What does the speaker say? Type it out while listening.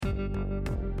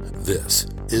This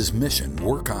is Mission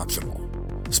Work Optional,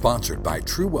 sponsored by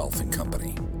True Wealth and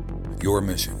Company. Your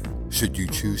mission, should you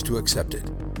choose to accept it,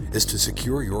 is to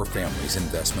secure your family's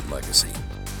investment legacy,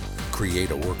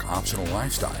 create a work-optional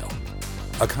lifestyle,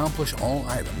 accomplish all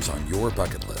items on your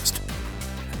bucket list,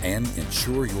 and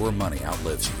ensure your money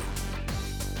outlives you.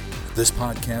 This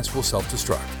podcast will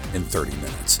self-destruct in 30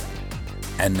 minutes.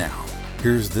 And now,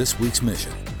 here's this week's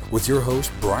mission with your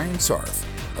host, Brian Sarf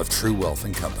of True Wealth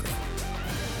and Company.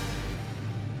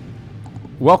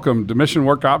 Welcome to Mission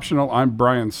Work Optional. I'm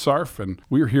Brian Sarf, and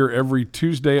we're here every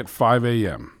Tuesday at 5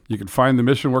 a.m. You can find the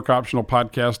Mission Work Optional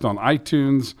podcast on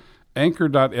iTunes,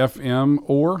 Anchor.fm,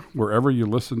 or wherever you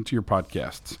listen to your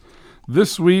podcasts.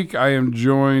 This week, I am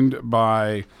joined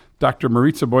by Dr.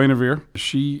 Maritza Buenavir.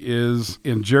 She is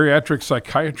in geriatric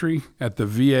psychiatry at the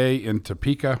VA in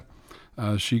Topeka.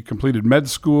 She completed med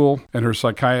school and her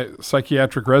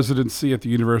psychiatric residency at the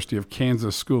University of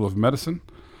Kansas School of Medicine.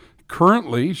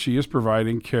 Currently, she is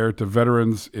providing care to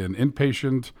veterans in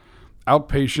inpatient,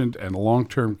 outpatient, and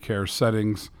long-term care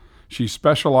settings. She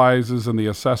specializes in the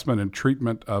assessment and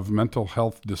treatment of mental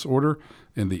health disorder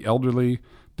in the elderly,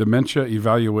 dementia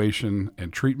evaluation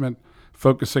and treatment,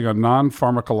 focusing on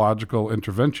non-pharmacological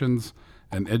interventions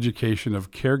and education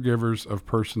of caregivers of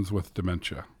persons with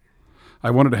dementia.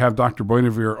 I wanted to have Dr.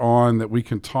 Buenavir on that we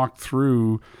can talk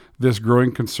through this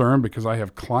growing concern because I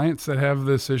have clients that have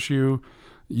this issue.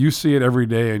 You see it every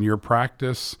day in your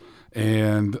practice,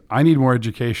 and I need more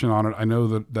education on it. I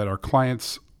know that our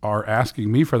clients are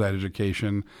asking me for that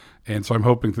education, and so I'm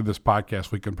hoping through this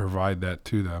podcast we can provide that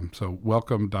to them. So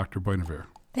welcome, Dr. Buenavir.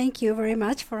 Thank you very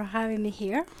much for having me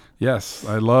here. Yes,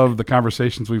 I love the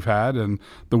conversations we've had and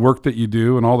the work that you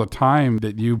do and all the time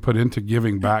that you put into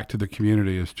giving back to the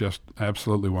community is just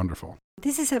absolutely wonderful.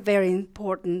 This is a very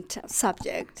important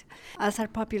subject. As our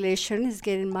population is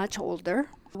getting much older,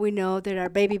 we know that our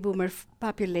baby boomer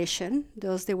population,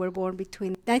 those that were born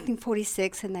between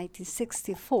 1946 and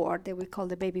 1964, that we call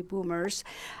the baby boomers,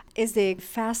 is the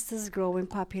fastest growing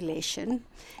population.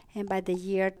 And by the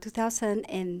year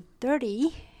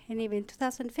 2030 and even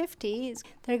 2050,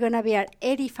 they're going to be at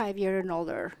 85 years and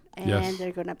older. And yes,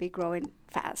 they're going to be growing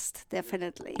fast,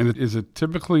 definitely. And is it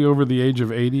typically over the age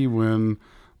of 80 when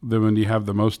you have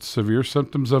the most severe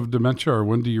symptoms of dementia, or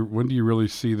when do you really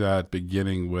see that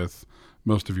beginning with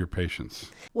most of your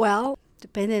patients? Well,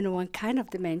 depending on what kind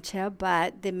of dementia,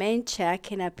 but dementia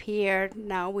can appear,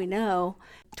 now we know,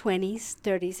 20s,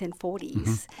 30s, and 40s.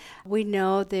 Mm-hmm. We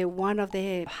know that one of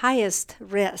the highest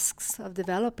risks of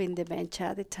developing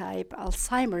dementia, the type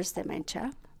Alzheimer's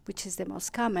dementia, which is the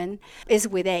most common, is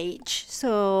with age.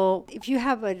 So if you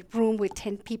have a room with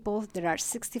 10 people that are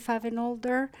 65 and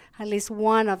older, at least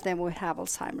one of them will have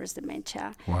Alzheimer's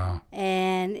dementia. Wow.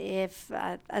 And if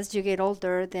as you get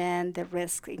older, then the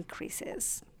risk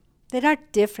increases. There are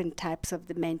different types of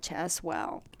dementia as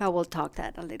well. I will talk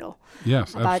about that a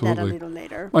little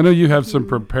later. I know you have some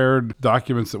prepared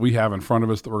documents that we have in front of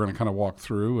us that we're going to kind of walk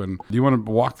through. And do you want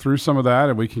to walk through some of that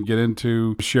and we can get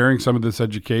into sharing some of this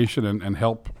education and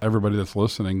help everybody that's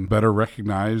listening better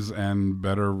recognize and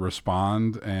better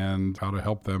respond and how to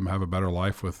help them have a better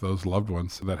life with those loved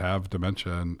ones that have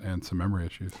dementia and some memory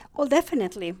issues? Well,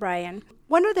 definitely, Brian.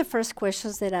 One of the first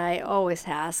questions that I always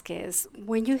ask is,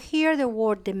 when you hear the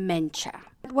word dementia,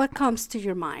 what comes to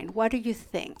your mind? What do you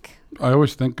think? I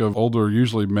always think of older,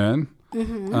 usually men.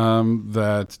 Mm-hmm.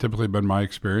 That's typically been my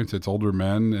experience. It's older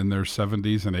men in their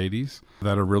 70s and 80s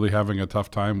that are really having a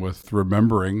tough time with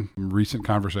remembering recent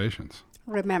conversations.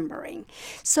 Remembering.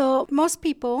 So most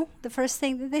people, the first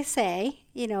thing that they say,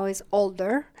 is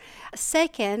older.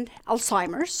 Second,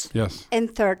 Alzheimer's. Yes.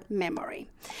 And third, memory.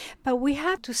 But we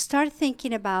have to start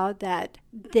thinking about that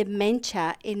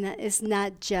dementia is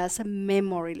not just a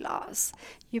memory loss.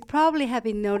 You probably have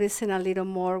been noticing a little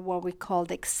more what we call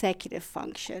the executive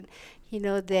function.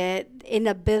 The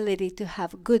inability to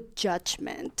have good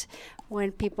judgment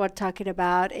when people are talking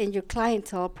about, and your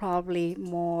clientele probably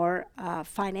more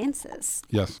finances.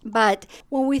 Yes. But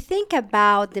when we think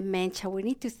about dementia, we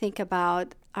need to think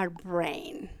about our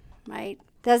brain, right?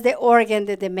 That's the organ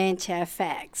that dementia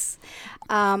affects.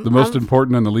 The most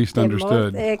important and the least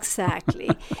understood.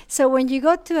 Exactly. So when you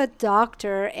go to a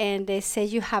doctor and they say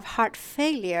you have heart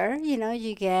failure,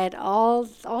 you get all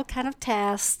kind of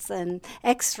tests and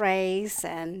x-rays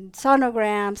and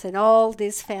sonograms and all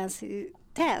these fancy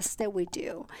tests that we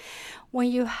do.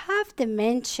 When you have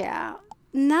dementia,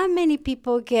 not many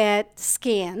people get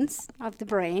scans of the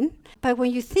brain, but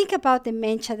when you think about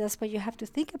dementia, that's what you have to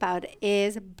think about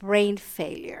is brain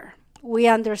failure. We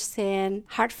understand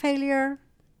heart failure,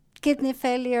 kidney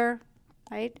failure,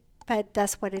 right? But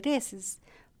that's what it is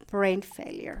brain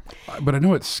failure. But I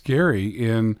know it's scary,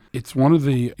 and it's one of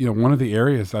the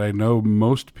areas that I know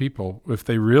most people, if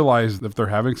they realize that they're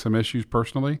having some issues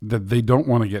personally, that they don't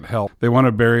want to get help. They want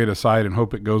to bury it aside and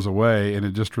hope it goes away and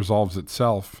it just resolves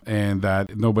itself, and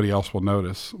that nobody else will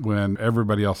notice when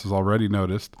everybody else has already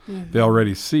noticed. They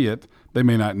already see it. They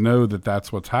may not know that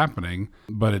that's what's happening,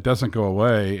 but it doesn't go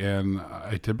away. And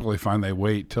I typically find they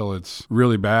wait till it's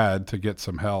really bad to get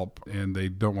some help, and they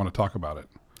don't want to talk about it.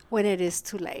 When it is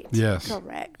too late. Yes.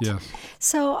 Correct. Yes.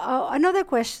 So another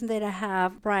question that I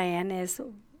have, Brian, is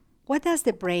what does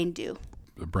the brain do?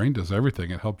 The brain does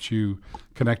everything. It helps you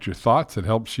connect your thoughts. It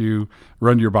helps you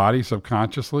run your body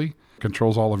subconsciously.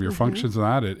 Controls all of your functions in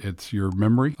that. It's your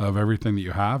memory of everything that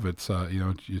you have. It's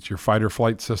it's your fight or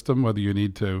flight system, whether you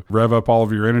need to rev up all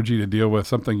of your energy to deal with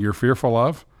something you're fearful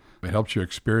of. It helps you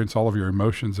experience all of your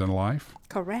emotions in life.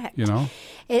 Correct.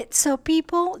 So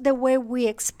people, the way we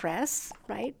express,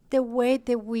 right? The way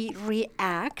that we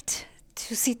react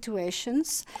to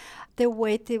situations, the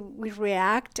way that we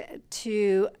react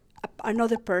to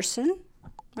another person,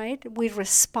 right? We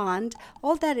respond.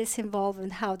 All that is involved in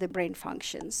how the brain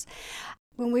functions.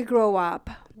 When we grow up,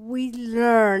 we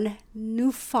learn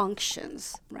new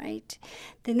functions, right?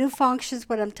 The new functions,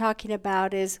 what I'm talking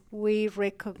about is we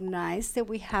recognize that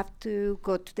we have to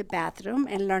go to the bathroom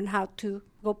and learn how to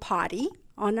go potty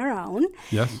on our own.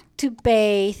 Yes. To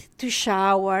bathe, to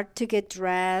shower, to get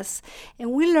dressed.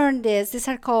 And we learn this. These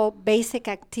are called basic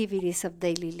activities of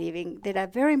daily living that are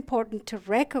very important to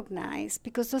recognize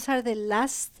because those are the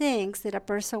last things that a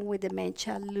person with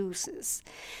dementia loses.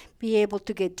 Be able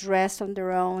to get dressed on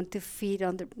their own, to feed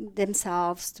on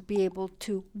themselves, to be able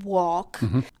to walk.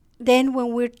 Then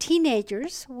when we're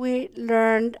teenagers, we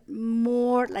learn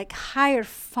more like higher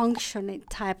functioning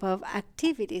type of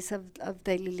activities of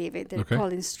daily living. They're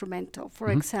called instrumental.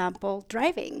 For example,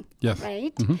 driving,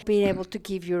 right? Being able to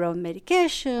give your own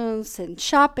medications and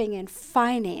shopping and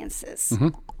finances.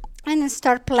 And then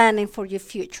start planning for your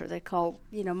future. They call,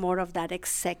 more of that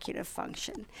executive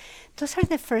function. Those are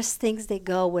the first things that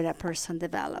go when a person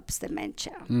develops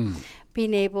dementia.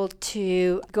 Being able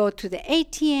to go to the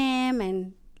ATM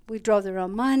and withdraw their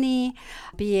own money,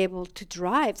 be able to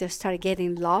drive. They start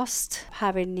getting lost,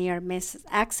 having near-miss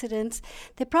accidents.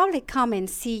 They probably come and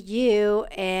see you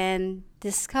and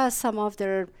discuss some of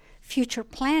their future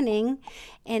planning,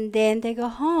 and then they go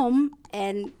home,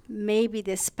 and maybe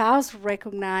the spouse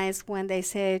recognize when they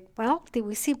say, well, did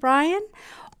we see Brian?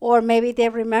 Or maybe they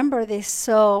remember they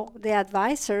saw the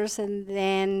advisors and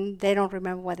then they don't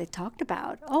remember what they talked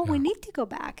about. We need to go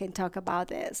back and talk about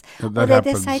this. Or they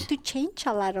decide to change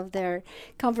a lot of their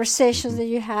conversations that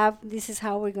you have. This is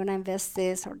how we're going to invest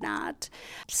this or not.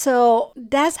 So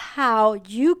that's how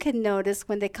you can notice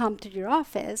when they come to your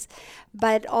office,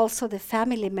 but also the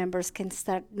family members can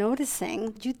start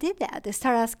noticing you did that. They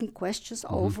start asking questions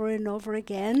over and over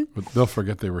again. But they'll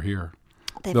forget they were here.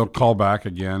 They'll call back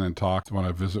again and want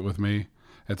to visit with me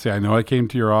and say, I know I came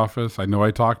to your office. I know I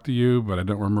talked to you, but I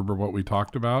don't remember what we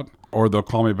talked about. Or they'll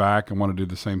call me back and want to do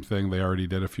the same thing they already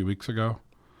did a few weeks ago.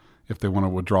 If they want to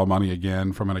withdraw money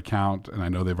again from an account and I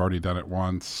know they've already done it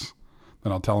once,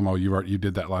 then I'll tell them, you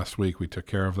did that last week. We took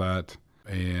care of that.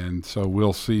 And so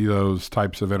we'll see those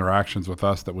types of interactions with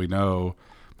us that we know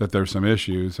that there's some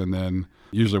issues. And then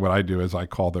usually what I do is I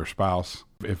call their spouse.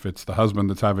 If it's the husband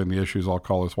that's having the issues, I'll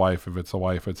call his wife. If it's the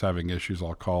wife that's having issues,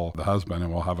 I'll call the husband,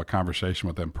 and we'll have a conversation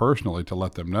with them personally to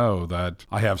let them know that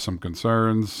I have some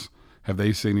concerns. Have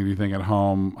they seen anything at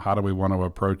home? How do we want to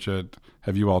approach it?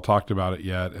 Have you all talked about it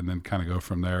yet? And then kind of go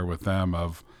from there with them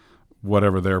of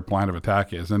whatever their plan of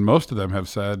attack is. And most of them have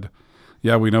said,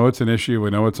 yeah, we know it's an issue. We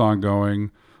know it's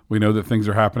ongoing. We know that things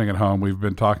are happening at home. We've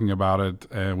been talking about it,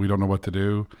 and we don't know what to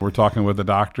do. We're talking with the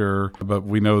doctor, but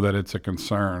we know that it's a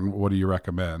concern. What do you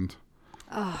recommend?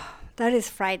 Oh, that is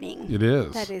frightening. It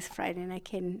is. That is frightening. I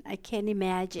can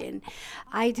imagine.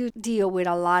 I do deal with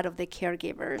a lot of the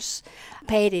caregivers,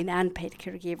 paid and unpaid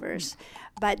caregivers.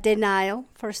 But denial,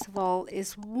 first of all,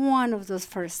 is one of those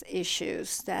first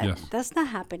issues that's not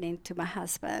happening to my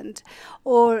husband.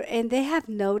 And they have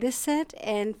noticed it.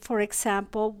 And for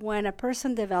example, when a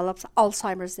person develops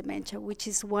Alzheimer's dementia, which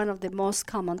is one of the most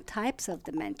common types of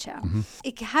dementia,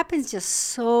 it happens just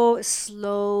so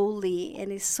slowly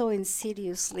and is so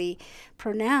insidiously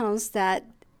pronounced that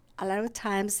a lot of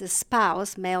times the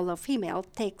spouse, male or female,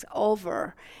 takes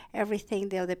over everything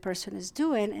the other person is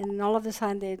doing, and all of a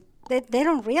sudden they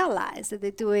don't realize that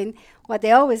they're doing what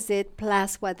they always did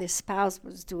plus what their spouse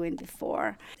was doing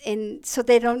before. And so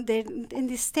they're in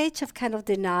this stage of kind of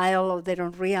denial, or they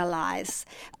don't realize.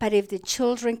 But if the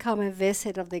children come and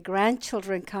visit, or the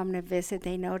grandchildren come and visit,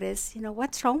 they notice,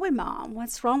 what's wrong with mom?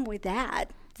 What's wrong with dad?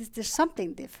 there's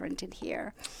something different in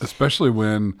here. Especially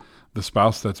when the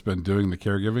spouse that's been doing the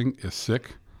caregiving is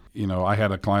sick. You know, I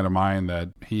had a client of mine that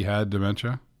he had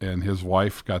dementia, and his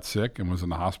wife got sick and was in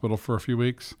the hospital for a few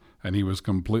weeks, and he was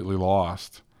completely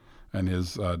lost. And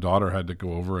his daughter had to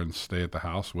go over and stay at the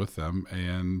house with them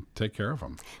and take care of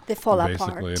him. They fall basically,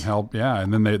 apart. And help. Yeah.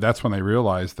 And then that's when they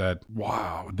realized that,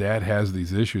 wow, Dad has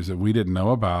these issues that we didn't know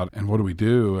about. And what do we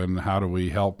do? And how do we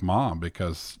help Mom?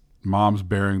 Because Mom's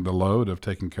bearing the load of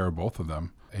taking care of both of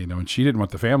them. You know, and she didn't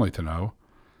want the family to know.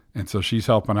 And so she's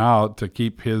helping out to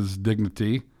keep his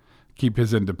dignity, keep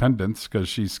his independence, because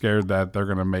she's scared that they're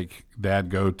going to make Dad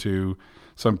go to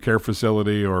some care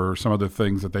facility or some other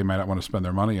things that they might not want to spend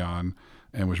their money on,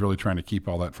 and was really trying to keep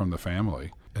all that from the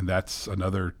family. And that's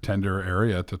another tender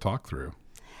area to talk through.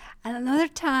 And other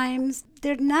times,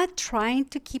 they're not trying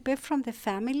to keep it from the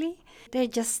family. They're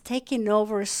just taking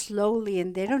over slowly,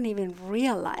 and they don't even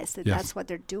realize that that's what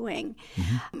they're doing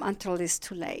until it's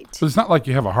too late. So it's not like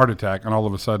you have a heart attack and all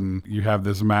of a sudden you have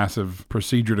this massive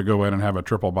procedure to go in and have a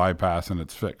triple bypass and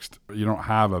it's fixed. You don't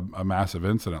have a massive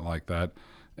incident like that.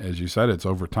 As you said, it's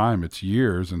over time, it's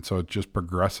years, and so it just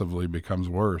progressively becomes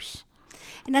worse.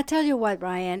 And I tell you what,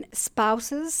 Brian,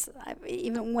 spouses,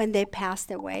 even when they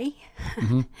passed away,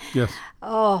 Yes.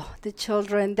 oh, the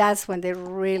children, that's when they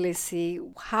really see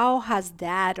how has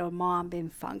Dad or Mom been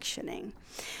functioning.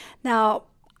 Now,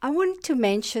 I wanted to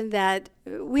mention that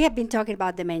we have been talking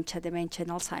about dementia and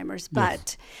Alzheimer's,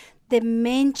 but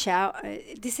dementia,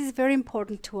 this is very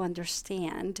important to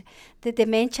understand, that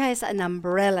dementia is an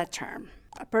umbrella term.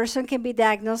 A person can be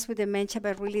diagnosed with dementia,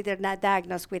 but really they're not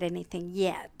diagnosed with anything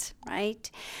yet, right?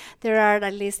 There are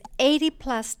at least 80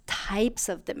 plus types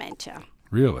of dementia.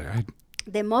 Really?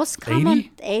 The most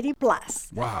common, 80? 80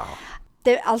 plus. Wow.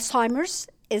 The Alzheimer's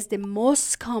is the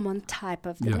most common type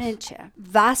of dementia.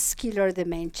 Vascular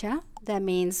dementia, that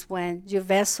means when your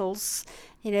vessels,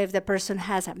 if the person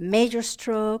has a major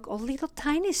stroke or little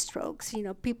tiny strokes,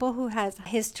 people who has a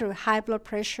history of high blood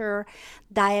pressure,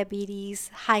 diabetes,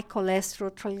 high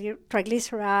cholesterol,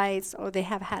 triglycerides, or they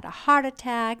have had a heart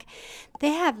attack, they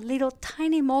have little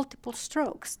tiny multiple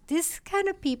strokes. These kind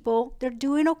of people, they're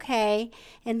doing okay,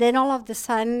 and then all of a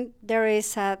sudden there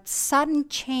is a sudden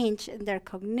change in their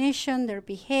cognition, their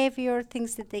behavior,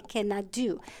 things that they cannot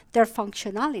do, their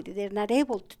functionality. They're not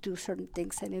able to do certain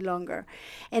things any longer.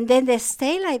 And then they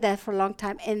stay like that for a long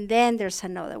time, and then there's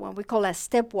another one we call a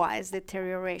stepwise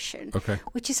deterioration,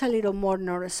 which is a little more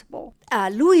noticeable.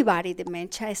 Lewy body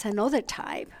dementia is another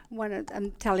type.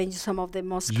 I'm telling you some of the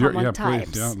most common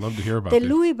types. Please. Yeah, I'd love to hear about the these.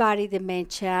 Lewy body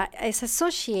dementia is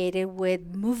associated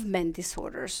with movement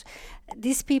disorders.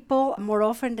 These people more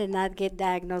often than not get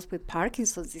diagnosed with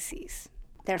Parkinson's disease.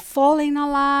 They're falling a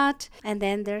lot, and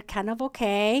then they're kind of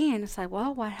okay. And it's like,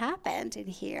 well, what happened in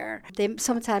here?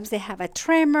 Sometimes they have a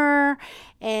tremor,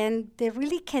 and they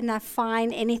really cannot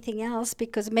find anything else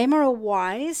because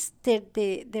memory-wise,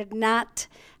 they're not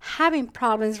having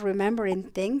problems remembering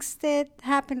things that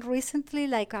happened recently,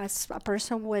 like a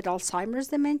person with Alzheimer's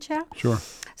dementia. Sure.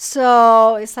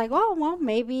 So it's like, oh, well,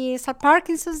 maybe it's a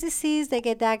Parkinson's disease. They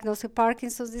get diagnosed with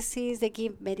Parkinson's disease. They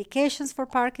give medications for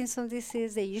Parkinson's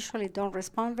disease. They usually don't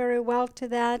respond very well to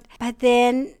that. But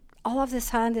then all of a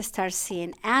sudden they start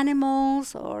seeing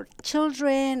animals or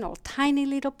children or tiny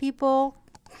little people.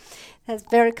 That's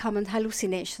very common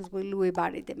hallucinations with Lewy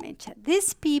body dementia.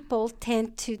 These people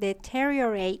tend to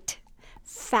deteriorate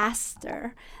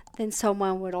faster than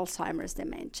someone with Alzheimer's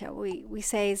dementia. We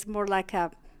say it's more like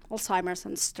a Alzheimer's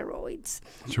on steroids.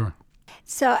 Sure.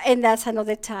 So, and that's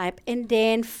another type. And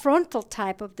then frontal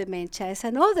type of dementia is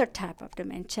another type of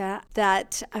dementia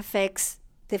that affects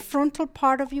the frontal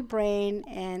part of your brain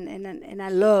and a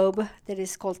lobe that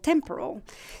is called temporal.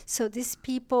 So these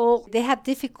people, they have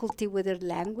difficulty with their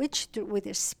language, with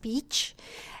their speech.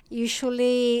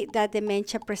 Usually that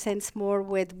dementia presents more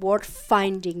with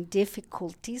word-finding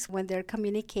difficulties when they're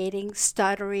communicating,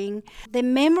 stuttering. The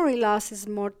memory loss is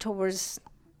more towards,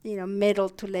 middle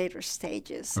to later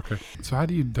stages. Okay. So how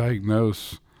do you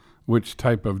diagnose which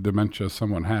type of dementia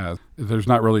someone has? There's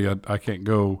not really I can't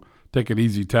go take an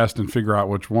easy test and figure out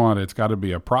which one. It's got to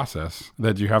be a process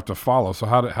that you have to follow. So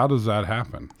how does that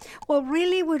happen? Well,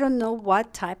 really, we don't know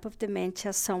what type of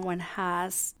dementia someone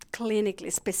has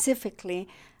clinically, specifically,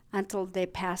 until they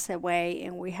pass away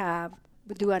and we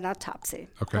do an autopsy,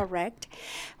 correct?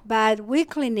 But we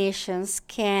clinicians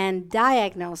can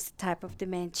diagnose the type of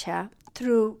dementia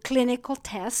through clinical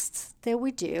tests that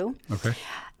we do. Okay.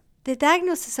 The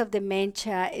diagnosis of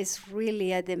dementia is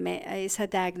really a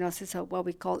diagnosis of what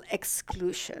we call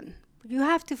exclusion. You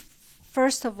have to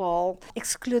first of all,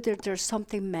 exclude that there's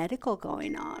something medical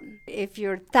going on. If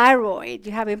your thyroid,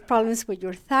 you're having problems with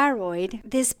your thyroid,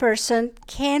 this person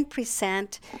can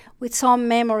present with some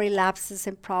memory lapses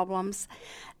and problems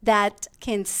that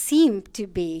can seem to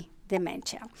be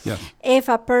dementia. Yes. If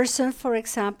a person, for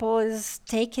example, is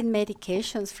taking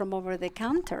medications from over the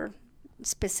counter,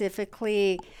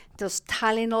 specifically those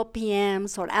Tylenol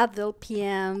PMs or Advil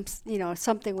PMs,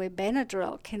 something with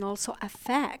Benadryl can also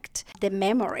affect the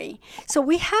memory. So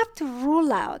we have to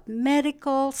rule out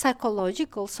medical,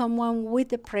 psychological, someone with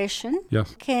depression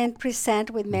Yes. can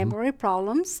present with memory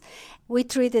problems. We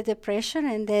treat the depression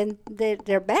and then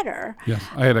they're better. Yes.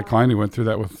 I had a client who went through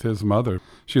that with his mother.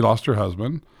 She lost her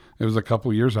husband. It was a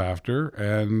couple years after,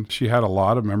 and she had a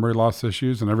lot of memory loss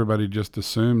issues, and everybody just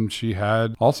assumed she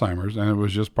had Alzheimer's, and it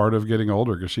was just part of getting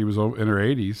older because she was in her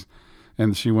 80s.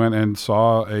 And she went and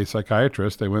saw a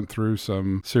psychiatrist. They went through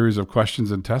some series of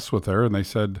questions and tests with her, and they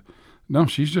said, no,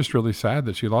 she's just really sad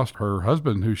that she lost her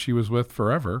husband who she was with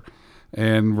forever.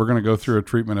 And we're going to go through a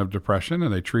treatment of depression.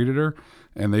 And they treated her.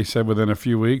 And they said within a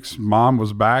few weeks, mom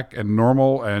was back and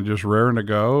normal and just raring to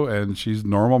go. And she's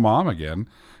normal mom again.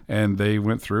 And they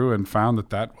went through and found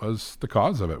that was the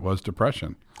cause of it, was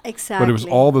depression. Exactly. But it was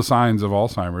all the signs of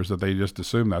Alzheimer's that they just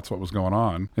assumed that's what was going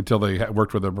on until they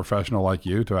worked with a professional like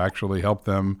you to actually help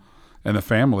them and the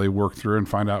family work through and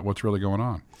find out what's really going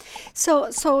on.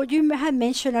 So you had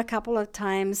mentioned a couple of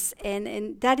times,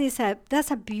 and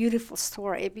that's a beautiful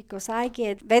story, because I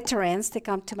get veterans that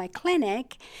come to my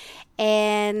clinic,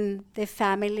 and the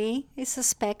family is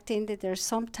suspecting that there's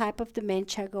some type of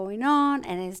dementia going on,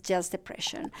 and it's just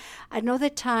depression. Another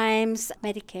times,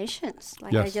 medications,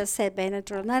 like I just said,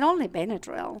 Benadryl, not only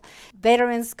Benadryl.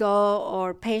 Veterans go,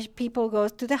 or people go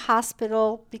to the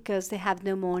hospital because they have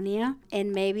pneumonia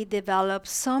and maybe develop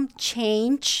some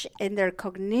change in their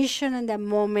cognition in that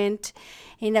moment,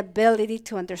 inability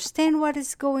to understand what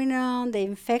is going on. The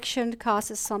infection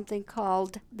causes something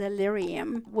called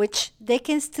delirium, which they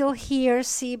can still hear,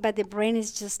 see, but the brain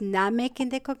is just not making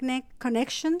the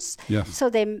connections. Yes. So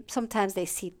sometimes they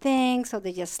see things, or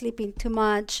they're just sleeping too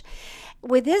much.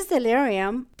 With this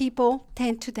delirium, people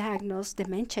tend to diagnose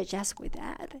dementia just with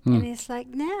that. And it's like,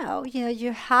 no,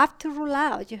 you have to rule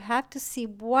out. You have to see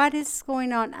what is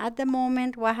going on at the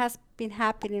moment, what has been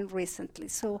happening recently.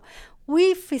 So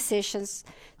we physicians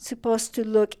supposed to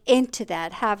look into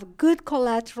that, have good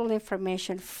collateral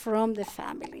information from the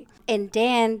family, and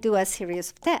then do a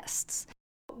series of tests.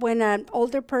 When an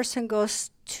older person goes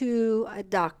to a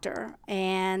doctor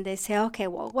and they say, okay,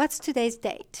 well, what's today's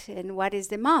date and what is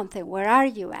the month and where are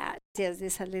you at?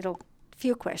 There's a little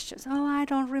few questions. Oh, I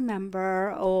don't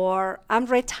remember, or I'm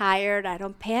retired. I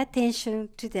don't pay attention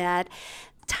to that.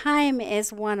 Time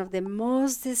is one of the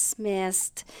most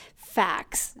dismissed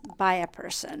facts by a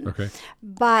person. Okay.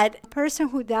 But a person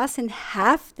who doesn't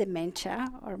have dementia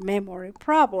or memory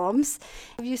problems,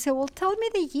 if you say, well, tell me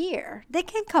the year, they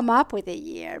can come up with a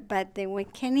year, but they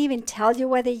can't even tell you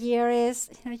what the year is.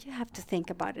 You have to think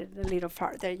about it a little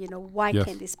further. Why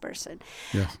can't this person?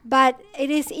 Yes. But it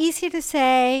is easy to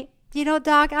say,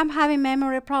 Doc, I'm having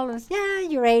memory problems. Yeah,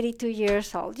 you're 82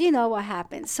 years old. You know what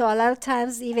happens. So a lot of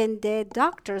times even the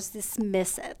doctors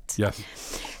dismiss it. Yes.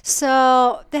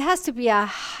 So there has to be a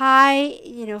high,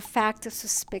 fact of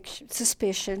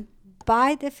suspicion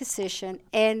by the physician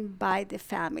and by the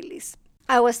families.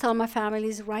 I always tell my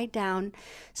families, write down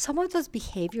some of those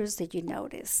behaviors that you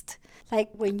noticed. Like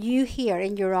when you hear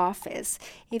in your office,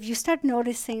 if you start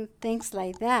noticing things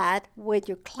like that with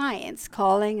your clients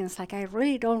calling, and it's like, I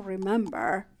really don't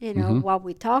remember, what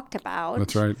we talked about.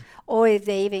 That's right. Or if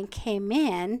they even came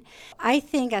in, I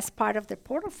think as part of the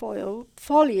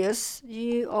portfolios,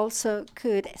 you also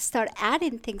could start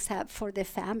adding things up for the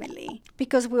family,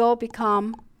 because we all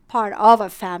become part of a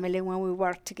family when we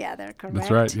work together, correct? That's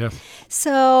right, yes.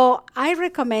 So I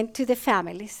recommend to the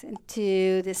families and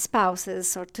to the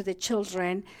spouses or to the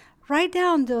children, write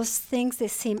down those things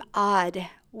that seem odd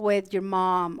with your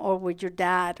mom or with your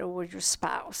dad or with your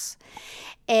spouse.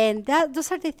 And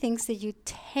those are the things that you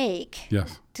take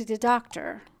to the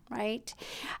doctor, right?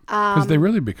 Because they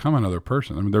really become another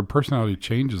person. I mean, their personality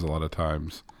changes a lot of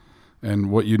times.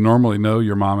 And what you normally know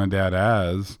your mom and dad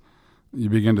as, you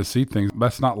begin to see things.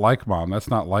 That's not like mom. That's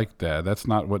not like dad. That's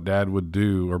not what dad would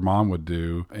do or mom would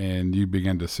do. And you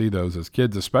begin to see those as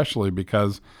kids, especially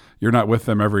because you're not with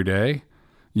them every day.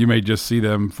 You may just see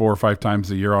them 4 or 5 times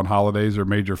a year on holidays or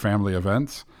major family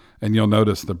events. And you'll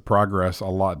notice the progress a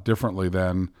lot differently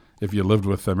than if you lived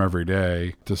with them every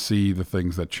day to see the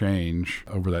things that change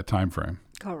over that time frame.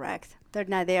 Correct. They're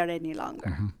not there any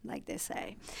longer, like they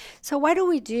say. So what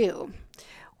do?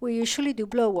 We usually do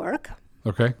blood work.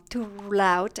 Okay. to rule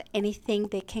out anything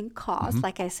they can cause.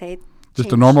 Like I said, Just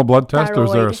a change normal blood test, or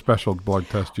is there a thyroid. special blood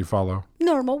test you follow?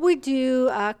 Normal. We do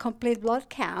a complete blood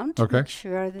count. Okay. Make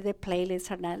sure that the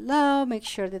platelets are not low. Make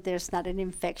sure that there's not an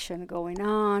infection going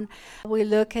on. We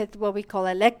look at what we call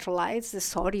electrolytes, the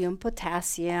sodium,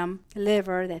 potassium,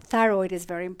 liver, the thyroid is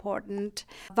very important.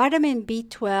 Vitamin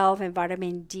B12 and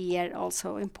vitamin D are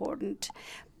also important.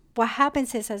 What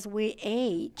happens is as we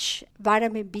age,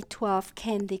 vitamin B12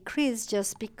 can decrease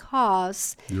just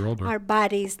because You're older. our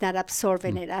body is not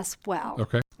absorbing it as well.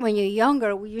 Okay. When you're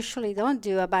younger, we usually don't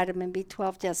do a vitamin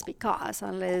B12 just because,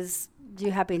 unless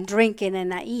you have been drinking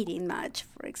and not eating much,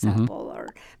 for example, or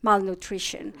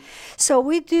malnutrition. So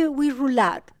we rule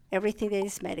out everything that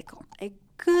is medical. A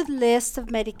good list of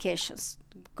medications.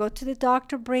 Go to the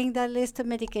doctor, bring that list of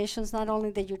medications, not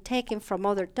only that you're taking from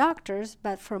other doctors,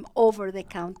 but from over the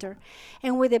counter.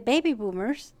 And with the baby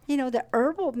boomers, the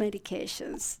herbal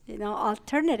medications,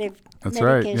 alternative That's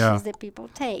medications right, yeah. that people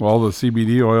take. Well, the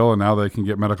CBD oil, and now they can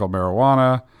get medical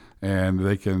marijuana, and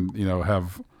they can,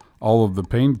 have all of the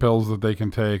pain pills that they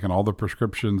can take and all the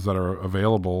prescriptions that are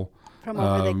available. From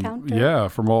over the counter? Yeah,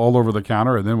 from all over the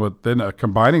counter. And then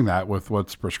combining that with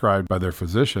what's prescribed by their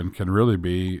physician can really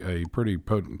be a pretty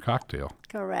potent cocktail.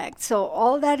 Correct. So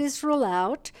all that is ruled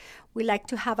out. We like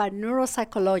to have a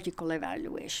neuropsychological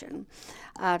evaluation.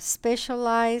 A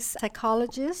specialized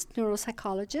psychologist,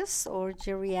 neuropsychologist, or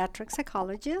geriatric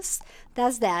psychologist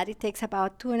does that. It takes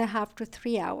about 2.5 to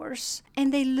 3 hours.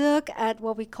 And they look at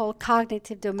what we call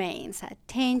cognitive domains,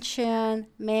 attention,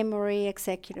 memory,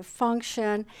 executive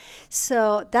function.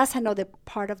 So that's another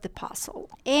part of the puzzle.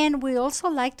 And we also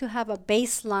like to have a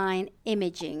baseline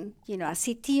imaging, a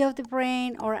CT of the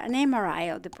brain or an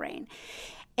MRI of the brain.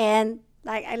 And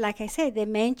like I said,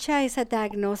 dementia is a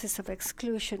diagnosis of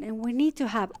exclusion, and we need to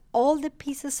have all the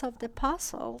pieces of the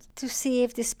puzzle to see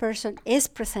if this person is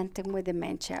presenting with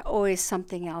dementia or is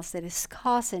something else that is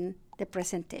causing the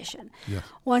presentation. Yes.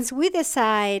 Once we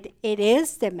decide it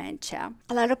is dementia,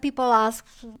 a lot of people ask,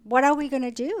 what are we going to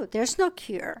do? There's no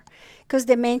cure because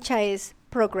dementia is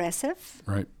progressive,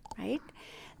 Right. right?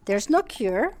 There's no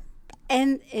cure,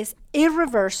 and it's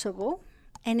irreversible,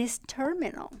 and it's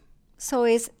terminal. So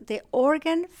it's the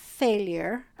organ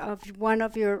failure of one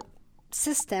of your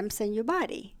systems in your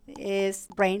body is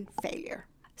brain failure.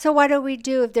 So what do we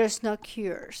do if there's no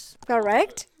cures?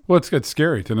 Correct? Well, it's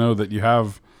scary to know that you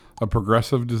have a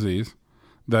progressive disease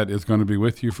that is going to be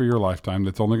with you for your lifetime,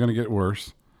 that's only going to get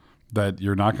worse, that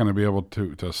you're not going to be able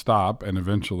to stop, and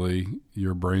eventually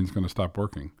your brain's going to stop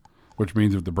working, which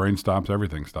means if the brain stops,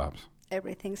 everything stops.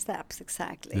 Everything stops,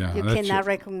 exactly. Yeah, You that's cannot it.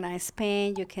 recognize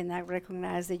pain. You cannot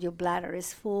recognize that your bladder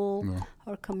is full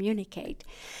or communicate.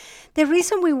 The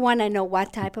reason we want to know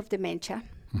what type of dementia,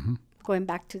 going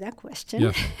back to that question,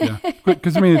 Yes, yeah.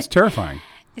 Because, it's terrifying.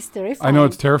 it's terrifying. I know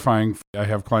it's terrifying. I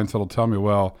have clients that'll tell me,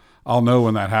 well, I'll know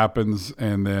when that happens,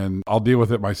 and then I'll deal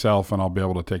with it myself, and I'll be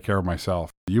able to take care of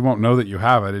myself. You won't know that you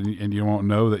have it, and you won't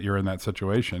know that you're in that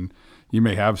situation. You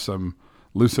may have some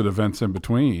lucid events in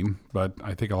between, but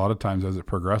I think a lot of times as it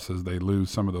progresses, they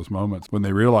lose some of those moments when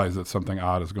they realize that something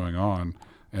odd is going on,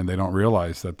 and they don't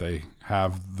realize that they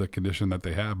have the condition that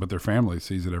they have, but their family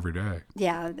sees it every day.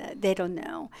 Yeah, they don't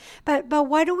know. But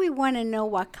why do we want to know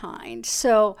what kind?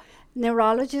 So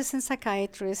neurologists and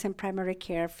psychiatrists and primary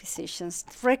care physicians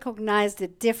recognize the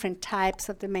different types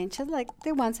of dementia, like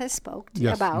the ones I spoke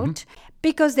about,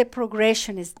 because the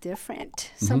progression is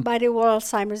different. Somebody with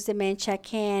Alzheimer's dementia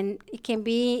can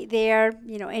be there,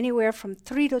 anywhere from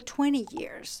 3 to 20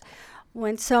 years.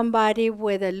 When somebody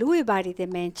with a Lewy body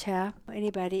dementia,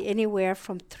 anywhere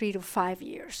from 3 to 5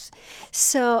 years.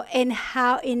 So, and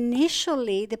how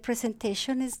initially the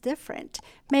presentation is different.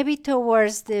 Maybe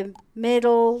towards the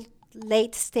middle,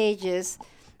 late stages,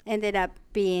 ended up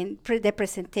being, the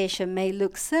presentation may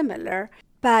look similar.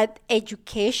 But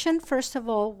education, first of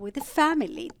all, with the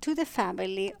family, to the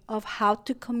family, of how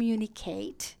to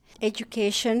communicate.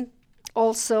 Education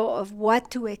also of what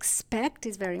to expect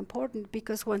is very important,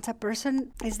 because once a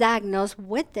person is diagnosed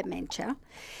with dementia,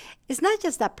 it's not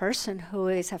just that person who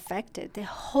is affected. The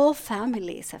whole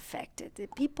family is affected. The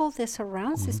people that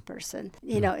surrounds this person,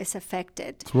 is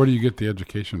affected. So where do you get the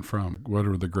education from? What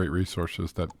are the great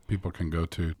resources that people can go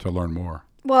to learn more?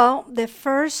 Well,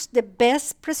 the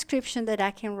best prescription that I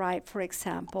can write, for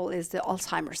example, is the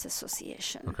Alzheimer's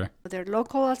Association. Okay. There are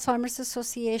local Alzheimer's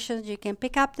associations. You can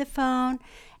pick up the phone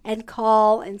and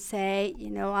call and say,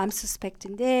 I'm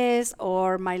suspecting this,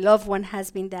 or my loved one has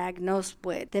been diagnosed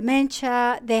with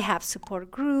dementia. They have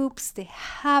support groups. They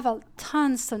have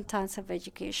tons and tons of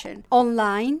education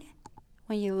online.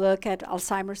 when you look at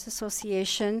Alzheimer's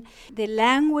Association. The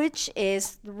language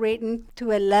is written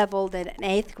to a level that an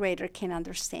 8th grader can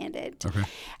understand it. Okay.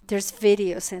 There's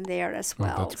videos in there as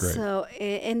well. Oh, that's great. So,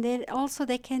 and then also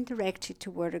they can direct you to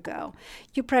where to go.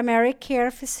 Your primary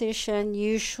care physician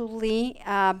usually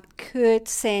could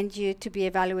send you to be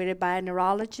evaluated by a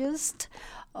neurologist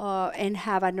and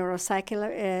have a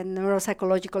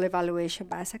neuropsychological evaluation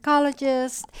by a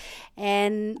psychologist.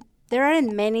 And there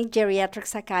aren't many geriatric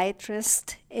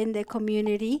psychiatrists in the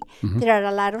community. Mm-hmm. There are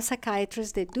a lot of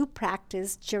psychiatrists that do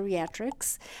practice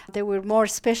geriatrics. They were more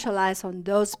specialized on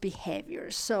those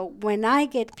behaviors. So when I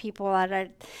get people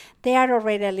they are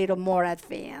already a little more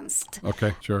advanced.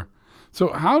 Okay, sure.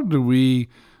 So how do we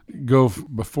go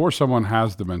before someone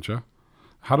has dementia?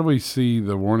 How do we see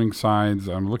the warning signs?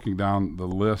 I'm looking down the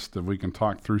list, if we can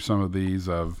talk through some of these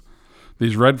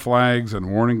red flags and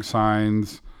warning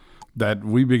signs that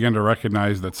we begin to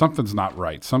recognize that something's not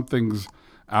right. Something's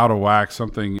out of whack.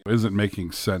 Something isn't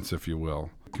making sense, if you will.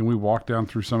 Can we walk down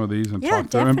through some of these and talk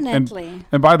through them? Definitely.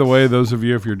 And by the way, those of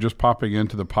you, if you're just popping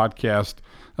into the podcast,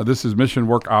 this is Mission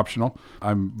Work Optional.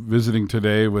 I'm visiting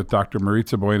today with Dr.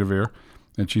 Maritza Buenavir,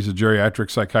 and she's a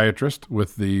geriatric psychiatrist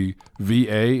with the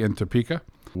VA in Topeka.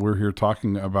 We're here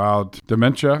talking about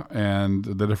dementia and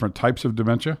the different types of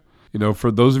dementia. You know,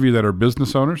 for those of you that are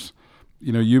business owners,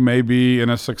 you know, you may be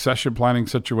in a succession planning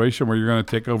situation where you're going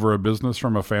to take over a business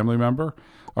from a family member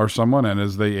or someone, and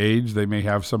as they age, they may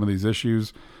have some of these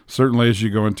issues. Certainly as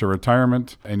you go into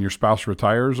retirement and your spouse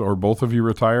retires or both of you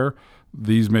retire,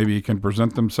 these maybe can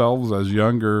present themselves as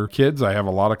younger kids. I have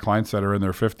a lot of clients that are in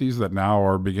their 50s that now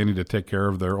are beginning to take care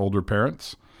of their older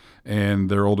parents.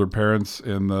 And their older parents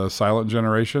in the silent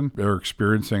generation, they're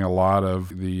experiencing a lot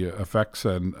of the effects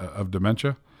of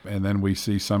dementia. And then we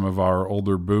see some of our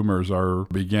older boomers are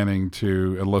beginning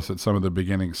to elicit some of the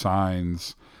beginning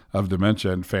signs of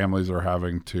dementia, and families are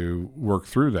having to work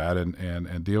through that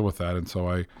and deal with that. And so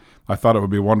I thought it would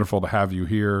be wonderful to have you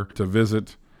here to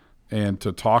visit and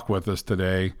to talk with us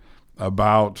today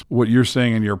about what you're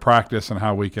seeing in your practice and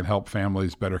how we can help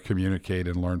families better communicate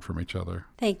and learn from each other.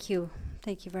 Thank you.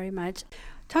 Thank you very much.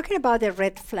 Talking about the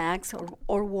red flags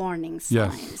or warning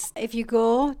signs. Yes. If you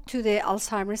go to the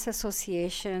Alzheimer's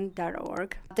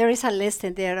Association.org, there is a list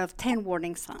in there of 10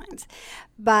 warning signs.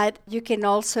 But you can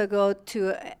also go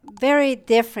to very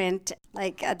different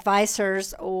like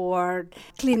advisors or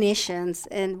clinicians,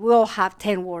 and we'll have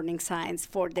 10 warning signs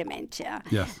for dementia.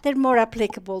 Yes. They're more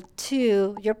applicable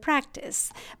to your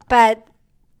practice. But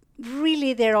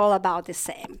really, they're all about the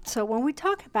same. So when we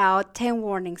talk about 10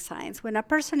 warning signs, when a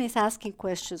person is asking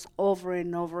questions over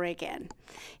and over again,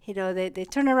 you know, they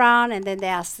turn around and then they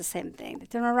ask the same thing. They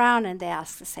turn around and they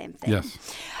ask the same thing. Yes.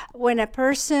 When a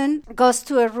person goes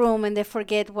to a room and they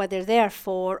forget what they're there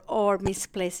for or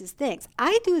misplaces things,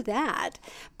 I do that,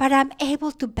 but I'm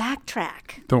able to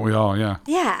backtrack. Don't we all? Yeah.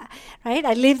 Yeah, right?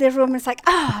 I leave the room and it's like,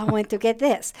 I went to get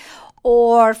this.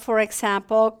 Or, for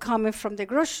example, coming from the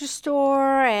grocery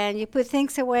store and you put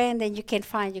things away and then you can't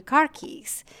find your car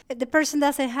keys. If the person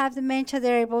doesn't have dementia,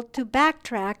 they're able to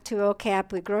backtrack to, okay, I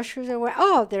put groceries away.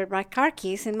 Oh, there are my car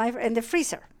keys in the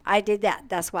freezer. I did that.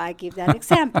 That's why I give that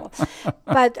example.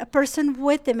 But a person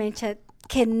with dementia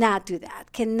cannot do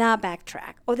that, cannot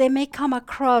backtrack. Or they may come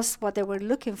across what they were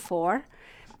looking for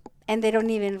and they don't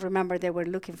even remember they were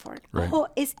looking for it. Right. Oh,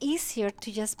 it's easier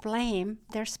to just blame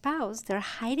their spouse. They're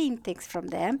hiding things from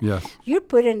them. Yes. You're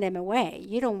putting them away.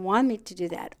 You don't want me to do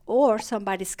that. Or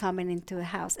somebody's coming into a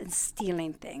house and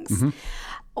stealing things. Mm-hmm.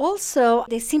 Also,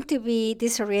 they seem to be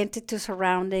disoriented to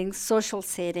surroundings, social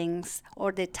settings,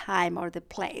 or the time or the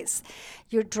place.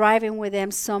 You're driving with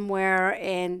them somewhere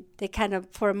and they kind of,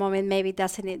 for a moment, maybe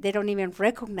they don't even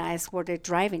recognize where they're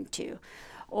driving to.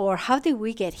 Or how did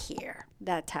we get here?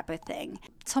 That type of thing.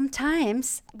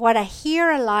 Sometimes what I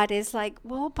hear a lot is like,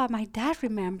 well, but my dad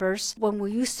remembers when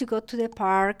we used to go to the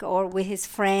park or with his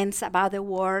friends about the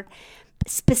war,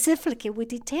 specifically with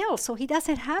details. So he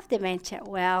doesn't have dementia.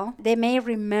 Well, they may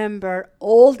remember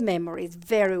old memories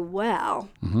very well,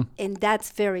 mm-hmm. and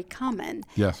that's very common.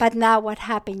 Yes. But not what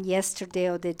happened yesterday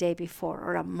or the day before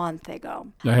or a month ago.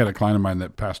 I had a client of mine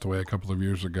that passed away a couple of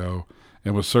years ago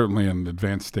and was certainly in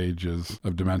advanced stages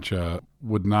of dementia,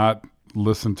 would not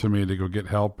listen to me to go get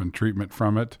help and treatment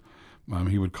from it.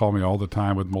 He would call me all the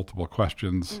time with multiple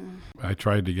questions. I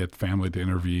tried to get family to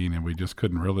intervene, and we just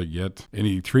couldn't really get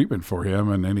any treatment for him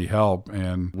and any help.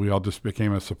 And we all just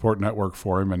became a support network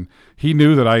for him. And he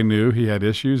knew that I knew he had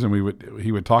issues, and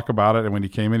he would talk about it. And when he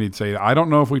came in, he'd say, I don't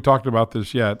know if we talked about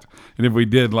this yet. And if we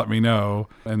did, let me know.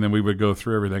 And then we would go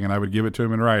through everything, and I would give it to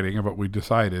him in writing of what we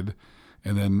decided.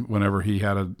 And then whenever he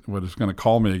was going to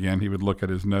call me again, he would look at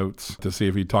his notes to see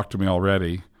if he talked to me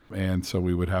already. And so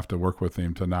we would have to work with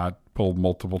him to not pull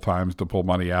multiple times to pull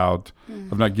money out,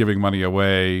 of not giving money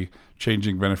away,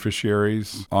 changing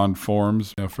beneficiaries on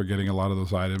forms, forgetting a lot of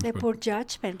those items. The poor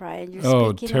judgment, Brian.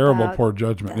 Terrible poor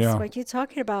judgment. That's what you're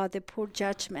talking about, the poor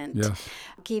judgment. Yes.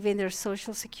 Giving their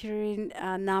social security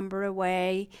number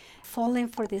away, falling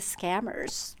for the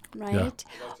scammers, right?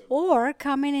 Yeah. Or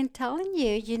coming and telling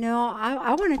you,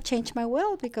 I want to change my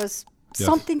will because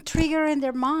something triggered in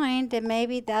their mind that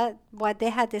maybe that what they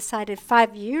had decided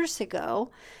 5 years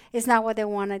ago is not what they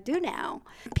want to do now.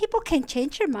 People can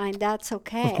change their mind, that's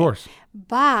okay. Of course.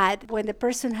 But when the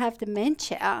person have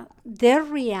dementia, their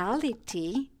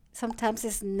reality sometimes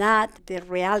is not the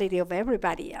reality of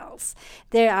everybody else.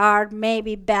 They are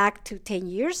maybe back to 10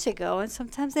 years ago, and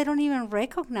sometimes they don't even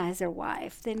recognize their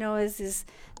wife. They know it's this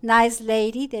nice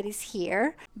lady that is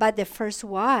here, but the first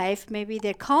wife, maybe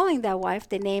they're calling that wife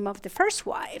the name of the first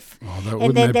wife.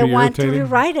 And then they want to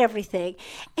rewrite everything.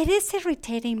 It is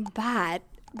irritating, but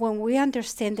when we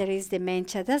understand there is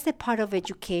dementia, that's the part of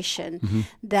education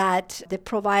that the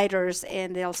providers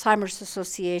and the Alzheimer's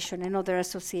Association and other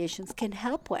associations can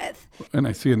help with. And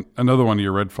I see another one of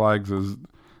your red flags is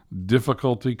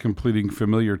difficulty completing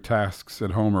familiar tasks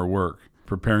at home or work,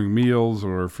 preparing meals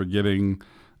or forgetting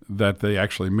that they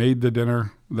actually made the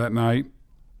dinner that night.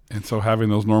 And so having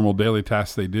those normal daily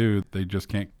tasks they do, they just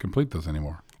can't complete those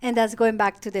anymore. And that's going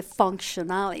back to the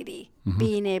functionality,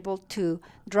 being able to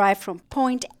drive from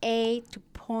point A to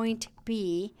point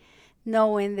B,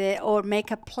 knowing or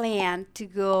make a plan to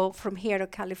go from here to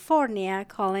California,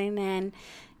 calling and,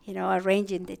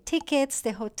 arranging the tickets,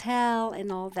 the hotel,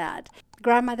 and all that.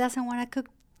 Grandma doesn't want to cook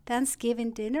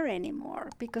Thanksgiving dinner anymore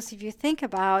because if you think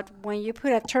about when you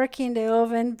put a turkey in the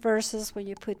oven versus when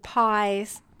you put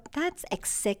pies, that's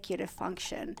executive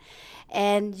function.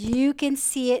 And you can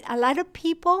see it. A lot of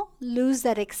people lose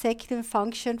that executive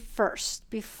function first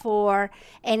before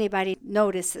anybody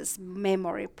notices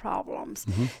memory problems.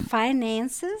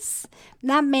 Finances,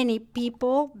 not many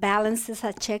people balances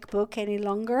a checkbook any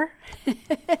longer.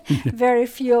 Very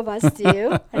few of us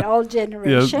do, an old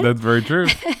generation. Yes, that's very true.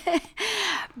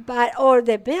 Or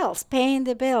the bills, paying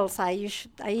the bills. I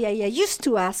used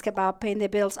to ask about paying the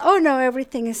bills. Oh no,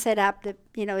 everything is set up that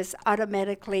is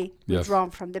automatically withdrawn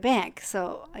from the bank.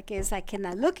 So I guess I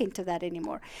cannot look into that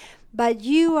anymore. But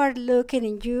you are looking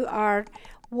and you are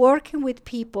working with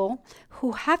people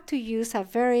who have to use a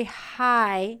very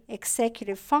high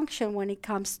executive function when it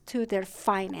comes to their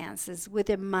finances, with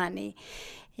their money.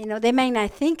 They may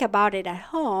not think about it at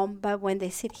home, but when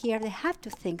they sit here, they have to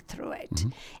think through it.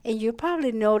 And you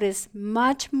probably notice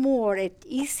much more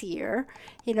easier,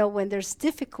 when there's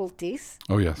difficulties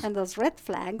and those red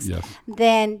flags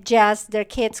than just their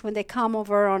kids when they come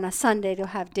over on a Sunday to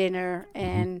have dinner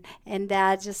and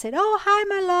dad just said, oh, hi,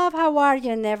 my love, how are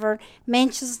you? And never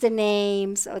mentions the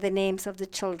names or the names of the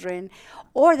children.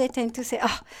 Or they tend to say,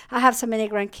 oh, I have so many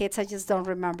grandkids, I just don't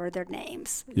remember their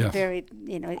names. Yes. Very,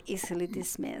 easily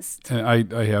dismissed.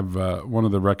 And I have one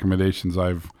of the recommendations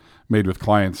I've made with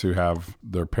clients who have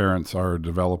their parents are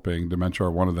developing dementia,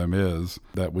 or one of them is,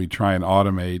 that we try and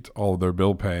automate all of their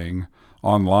bill paying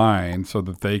online so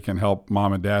that they can help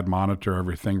mom and dad monitor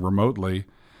everything remotely,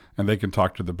 and they can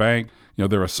talk to the bank.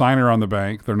 They're a signer on the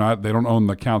bank. They don't own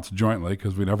the accounts jointly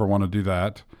because we never want to do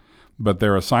that. But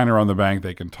they're a signer on the bank.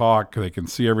 They can talk, they can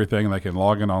see everything, they can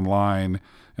log in online,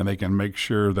 and they can make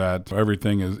sure that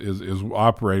everything is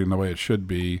operating the way it should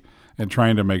be, and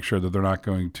trying to make sure that they're not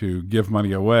going to give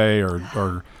money away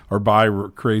or buy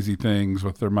crazy things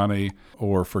with their money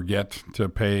or forget to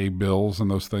pay bills and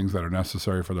those things that are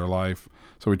necessary for their life.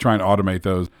 So we try and automate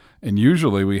those. And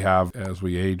usually we have, as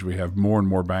we age, we have more and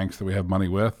more banks that we have money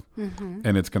with,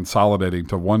 and it's consolidating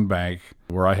to one bank.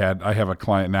 Where I have a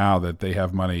client now that they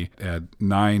have money at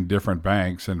 9 different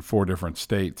banks in 4 different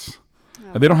states.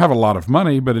 And they don't have a lot of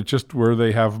money, but it's just where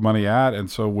they have money at. And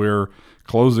so we're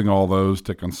closing all those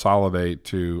to consolidate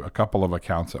to a couple of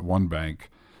accounts at one bank,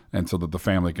 and so that the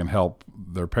family can help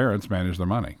their parents manage their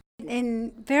money.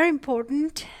 And very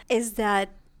important is that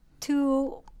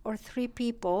 2 or 3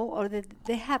 people, or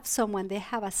they have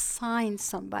assigned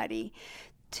somebody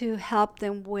to help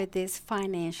them with these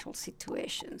financial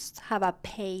situations, have a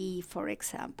payee, for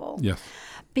example. Yes.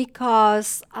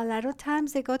 Because a lot of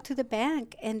times they go to the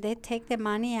bank and they take the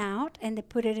money out and they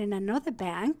put it in another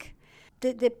bank,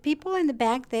 the people in the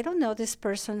bank, they don't know this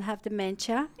person have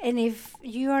dementia. And if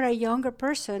you are a younger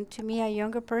person, to me, a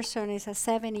younger person is a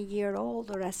 70-year-old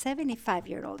or a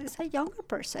 75-year-old. It's a younger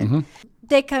person.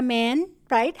 They come in,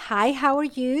 right? Hi, how are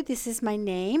you? This is my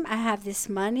name. I have this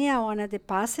money. I want to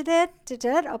deposit it.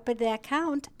 Open the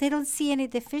account. They don't see any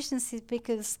deficiencies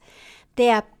because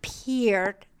they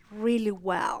appeared really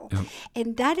well. Yep.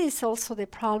 And that is also the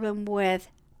problem with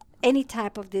any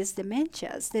type of these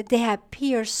dementias, that they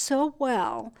appear so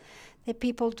well that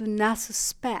people do not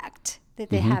suspect that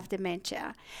they have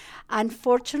dementia.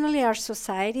 Unfortunately, our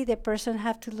society, the person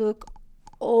have to look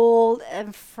old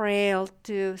and frail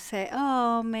to say,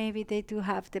 oh, maybe they do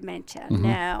have dementia.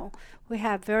 No, we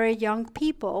have very young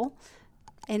people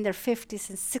in their 50s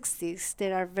and 60s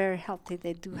that are very healthy.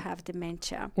 They do have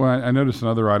dementia. Well, I noticed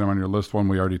another item on your list, one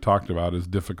we already talked about, is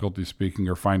difficulty speaking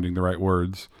or finding the right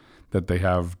words, that they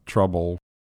have trouble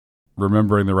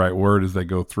remembering the right word as they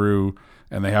go through,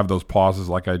 and they have those pauses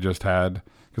like I just had,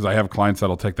 because I have clients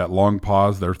that'll take that long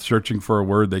pause. They're searching for a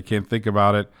word. They can't think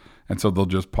about it, and so they'll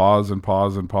just pause and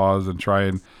pause and pause and try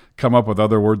and come up with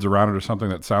other words around it or something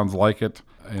that sounds like it.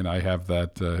 And I have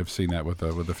that, have seen that with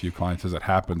a few clients as it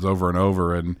happens over and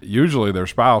over. And usually their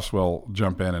spouse will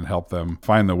jump in and help them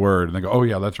find the word. And they go, oh,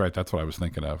 yeah, that's right. That's what I was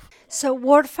thinking of. So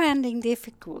word finding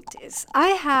difficulties. I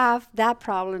have that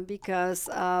problem because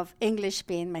of English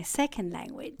being my second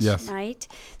language, right?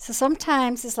 So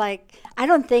sometimes it's like, I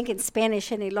don't think in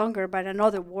Spanish any longer, but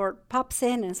another word pops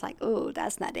in and it's like, oh,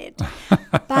 that's not it.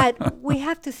 But we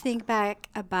have to think back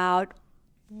about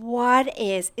what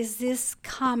is this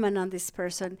common on this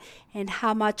person and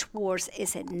how much worse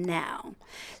is it now?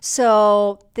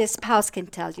 So the spouse can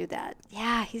tell you that,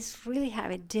 yeah, he's really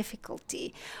having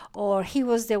difficulty, or he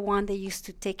was the one that used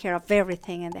to take care of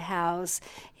everything in the house,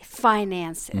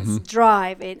 finances,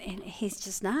 drive, and he's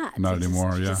just not. Not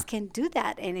anymore, He just can't do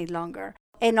that any longer.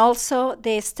 And also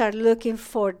they start looking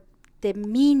for the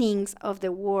meanings of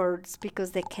the words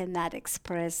because they cannot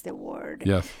express the word.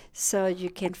 Yes. So you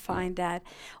can find that.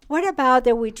 What about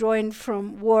the withdrawing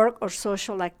from work or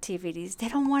social activities? They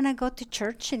don't want to go to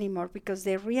church anymore because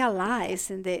they realize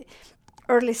in the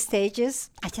early stages,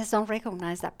 I just don't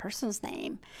recognize that person's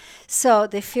name. So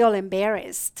they feel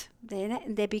embarrassed.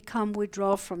 They become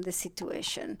withdraw from the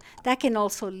situation. That can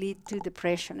also lead to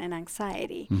depression and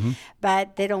anxiety.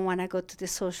 But they don't want to go to the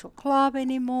social club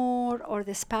anymore, or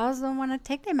the spouse don't want to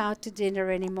take them out to dinner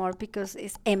anymore because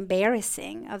it's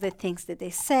embarrassing of the things that they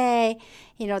say.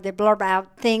 You know, they blurt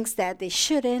out things that they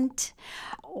shouldn't,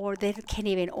 or they can't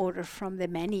even order from the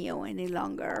menu any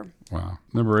longer. Wow.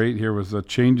 Number 8 here was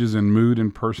changes in mood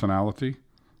and personality.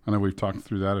 I know we've talked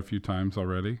through that a few times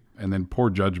already. And then poor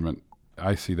judgment.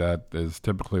 I see that as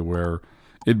typically where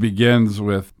it begins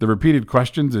with the repeated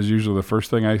questions is usually the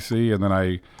first thing I see. And then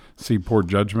I see poor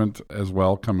judgment as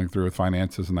well coming through with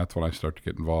finances. And that's when I start to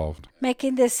get involved.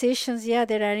 Making decisions, that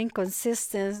are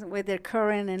inconsistent with their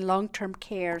current and long-term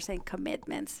cares and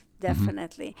commitments.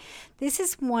 Definitely. This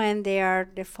is when they are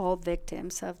default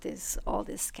victims of all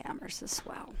these scammers as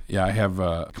well. Yeah, I have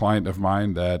a client of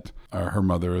mine that her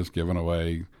mother has given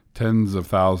away tens of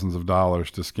thousands of dollars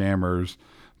to scammers.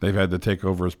 They've had to take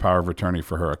over as power of attorney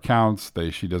for her accounts.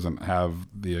 She doesn't have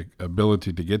the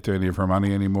ability to get to any of her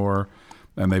money anymore.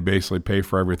 And they basically pay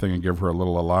for everything and give her a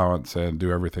little allowance and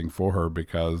do everything for her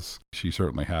because she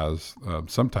certainly has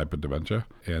some type of dementia.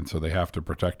 And so they have to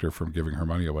protect her from giving her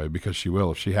money away because she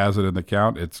will. If she has it in the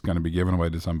account, it's going to be given away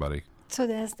to somebody. So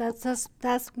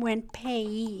that's when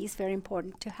payee is very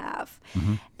important to have.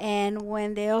 And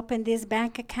when they open these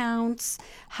bank accounts,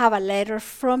 have a letter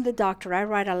from the doctor. I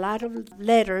write a lot of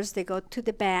letters. They go to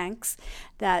the banks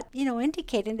that,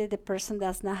 indicating that the person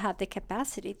does not have the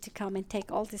capacity to come and take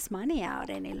all this money out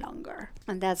any longer.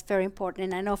 And that's very important.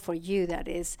 And I know for you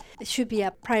it should be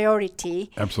a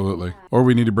priority. Absolutely. Or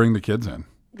we need to bring the kids in.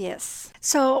 Yes.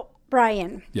 So,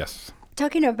 Brian. Yes.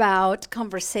 Talking about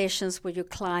conversations with your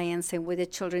clients and with the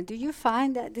children, do you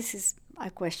find that, this is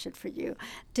a question for you,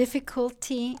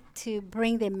 difficulty to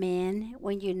bring them in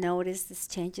when you notice these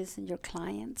changes in your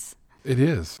clients? It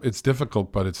is. It's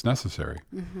difficult, but it's necessary.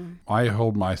 I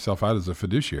hold myself out as a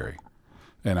fiduciary,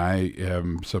 and I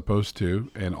am supposed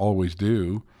to, and always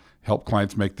do, help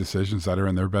clients make decisions that are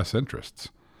in their best interests.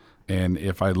 And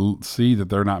if I see that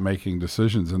they're not making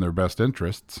decisions in their best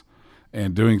interests,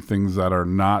 and doing things that are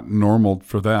not normal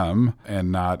for them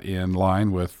and not in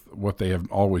line with what they have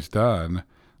always done,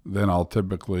 then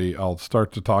I'll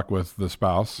start to talk with the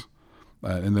spouse.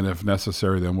 And then if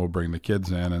necessary, then we'll bring the kids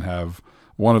in and have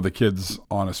one of the kids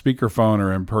on a speakerphone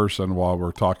or in person while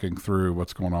we're talking through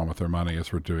what's going on with their money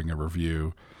as we're doing a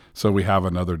review. So we have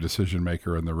another decision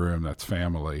maker in the room that's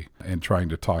family, and trying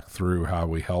to talk through how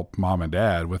we help mom and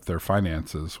dad with their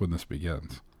finances when this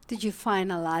begins. Did you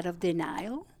find a lot of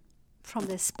denial from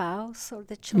the spouse or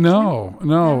the children?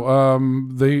 No.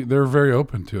 They're very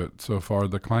open to it so far.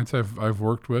 The clients I've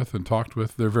worked with and talked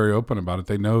with, they're very open about it.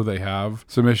 They know they have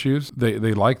some issues.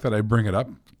 They like that I bring it up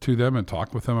to them and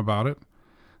talk with them about it.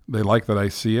 They like that I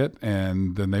see it,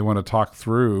 and then they want to talk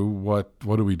through what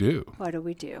do we do? What do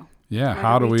we do? Yeah,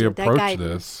 how do we approach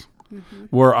this?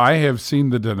 Where I have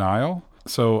seen the denial.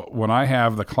 So when I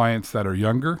have the clients that are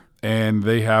younger and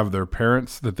they have their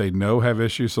parents that they know have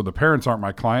issues, so the parents aren't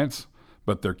my clients,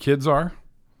 but their kids are.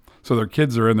 So their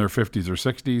kids are in their 50s or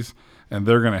 60s, and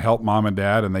they're going to help mom and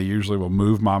dad, and they usually will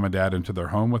move mom and dad into their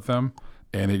home with them.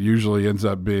 And it usually ends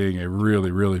up being a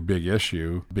really, really big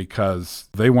issue because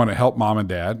they want to help mom and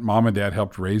dad. Mom and dad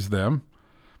helped raise them,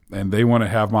 and they want to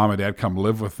have mom and dad come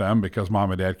live with them because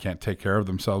mom and dad can't take care of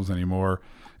themselves anymore.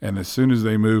 And as soon as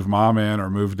they move mom in or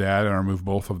move dad in or move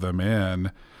both of them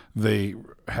in, they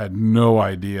had no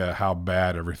idea how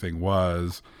bad everything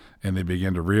was. And they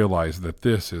began to realize that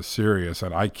this is serious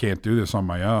and I can't do this on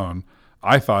my own.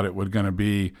 I thought it was going to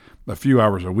be a few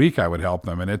hours a week I would help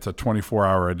them, and it's a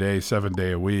 24-hour-a-day,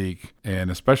 7-day a week, and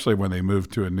especially when they move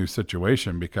to a new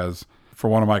situation, because for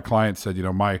one of my clients said,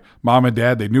 my mom and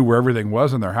dad, they knew where everything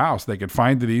was in their house. They could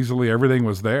find it easily. Everything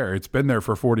was there. It's been there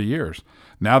for 40 years.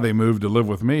 Now they moved to live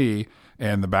with me,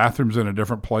 and the bathroom's in a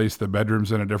different place, the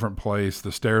bedroom's in a different place,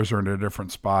 the stairs are in a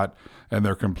different spot, and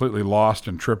they're completely lost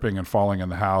and tripping and falling in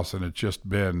the house, and it's just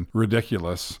been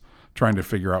ridiculous trying to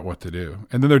figure out what to do.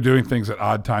 And then they're doing things at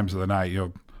odd times of the night,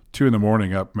 2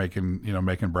 a.m. up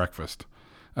making breakfast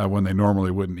when they normally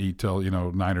wouldn't eat till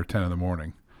 9 or 10 in the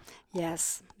morning.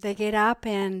 Yes, they get up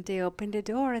and they open the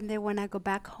door and they want to go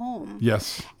back home.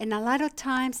 Yes. And a lot of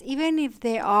times, even if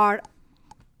they are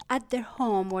at their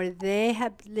home where they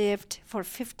have lived for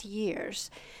 50 years,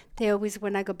 they always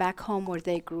want to go back home where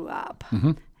they grew up.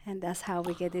 Mm-hmm. And that's how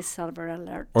we get these silver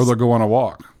alerts. Or they'll go on a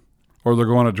walk. Or they're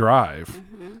going to drive,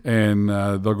 and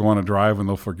they'll go on a drive and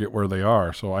they'll forget where they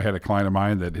are. So I had a client of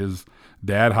mine that his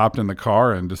dad hopped in the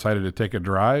car and decided to take a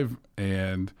drive.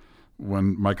 And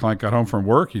when my client got home from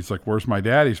work, he's like, "Where's my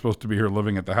dad? He's supposed to be here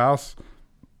living at the house.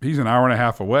 He's an hour and a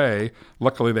half away."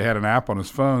 Luckily, they had an app on his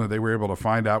phone that they were able to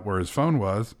find out where his phone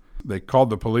was. They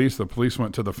called the police. The police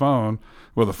went to the phone.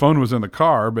 Well, the phone was in the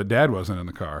car, but dad wasn't in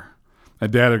the car.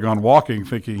 And dad had gone walking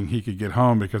thinking he could get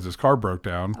home because his car broke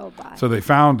down. Oh, bye. So they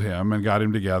found him and got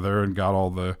him together and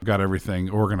got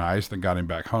everything organized and got him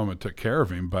back home and took care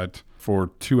of him. But for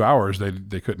 2 hours,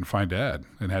 they couldn't find dad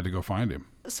and had to go find him.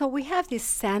 So we have this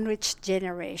sandwich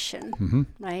generation,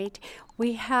 right?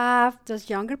 We have those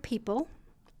younger people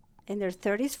in their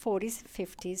 30s, 40s,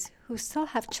 50s who still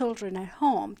have children at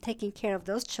home, taking care of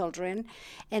those children,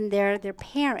 and their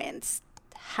parents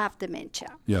have dementia.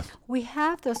 Yes. We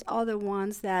have those other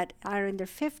ones that are in their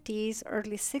 50s,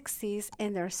 early 60s,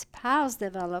 and their spouse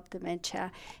developed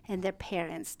dementia, and their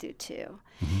parents do too.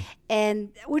 And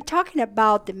we're talking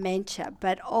about dementia,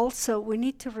 but also we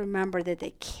need to remember that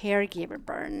the caregiver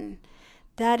burden,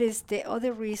 that is the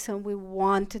other reason we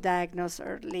want to diagnose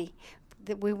early.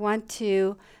 That we want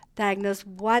to diagnose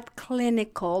what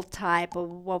clinical type of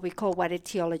what we call what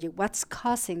etiology, what's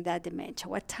causing that dementia,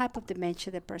 what type of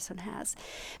dementia the person has.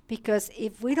 Because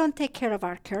if we don't take care of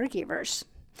our caregivers,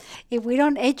 if we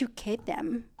don't educate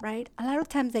them, right, a lot of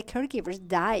times the caregivers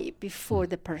die before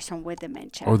the person with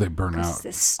dementia. Or they burn out.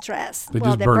 The stress. They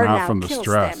just burn out from the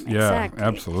stress. Them. Yeah, Exactly.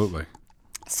 absolutely.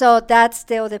 So that's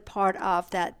the other part of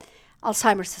that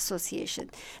Alzheimer's Association.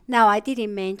 Now, I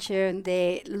didn't mention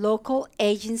the local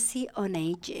agency on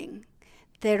aging.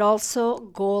 They're also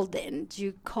golden.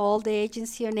 You call the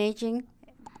agency on aging.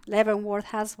 Leavenworth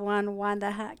has one,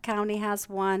 Wanda County has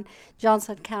one,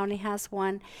 Johnson County has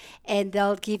one, and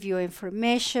they'll give you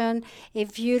information.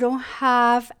 If you don't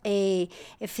have a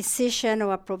physician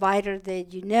or a provider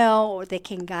that you know, or they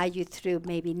can guide you through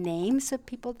maybe names of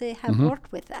people that have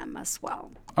worked with them as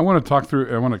well. I want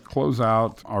to close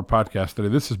out our podcast today.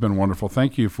 This has been wonderful.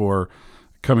 Thank you for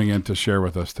coming in to share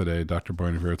with us today, Dr.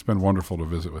 Buenavier. It's been wonderful to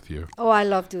visit with you. Oh, I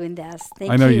love doing this. Thank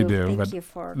you. I know you do. Thank you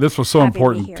for this was so having me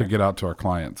important here. to get out to our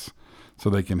clients so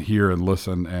they can hear and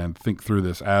listen and think through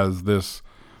this as this,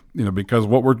 because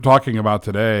what we're talking about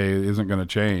today isn't going to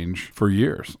change for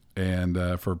years.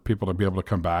 And for people to be able to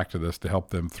come back to this to help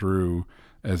them through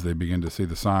as they begin to see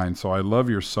the signs. So I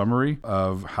love your summary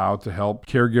of how to help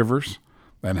caregivers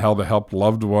and how to help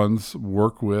loved ones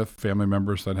work with family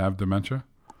members that have dementia.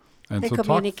 And the so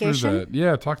communication? talk through that.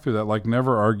 Yeah, talk through that. Like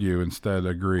never argue, instead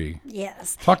agree.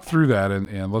 Yes. Talk through that,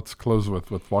 and let's close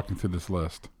with walking through this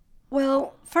list.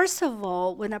 Well, First of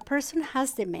all, when a person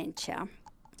has dementia,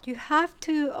 you have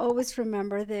to always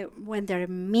remember that when they're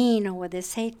mean or when they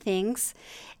say things,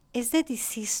 it's the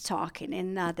disease talking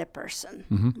and not the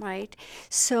person, right?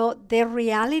 So the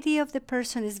reality of the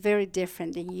person is very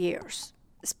different than yours,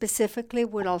 specifically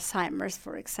with Alzheimer's,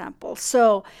 for example.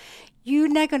 So you're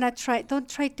not going to don't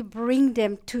try to bring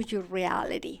them to your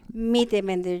reality. Meet them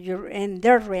in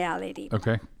their reality.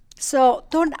 Okay. So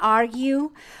don't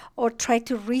argue or try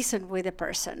to reason with a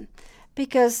person,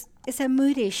 because it's a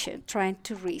mood issue trying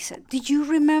to reason. Did you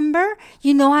remember?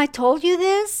 I told you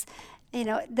this.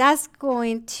 That's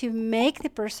going to make the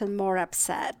person more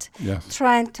upset. Yes.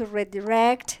 Trying to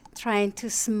redirect, trying to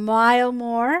smile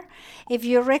more. If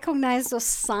you recognize those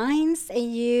signs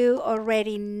and you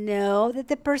already know that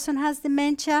the person has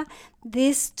dementia,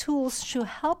 these tools should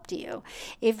help you.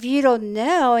 If you don't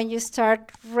know and you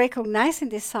start recognizing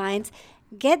the signs,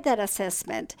 get that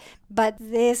assessment. But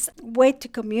this way to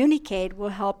communicate will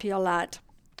help you a lot.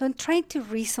 Don't try to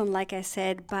reason, like I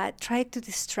said, but try to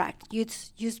distract.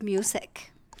 Use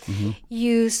music.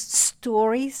 Use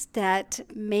stories that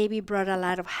maybe brought a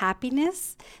lot of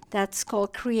happiness. That's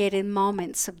called creating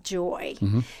moments of joy.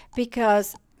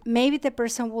 Because maybe the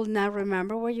person will not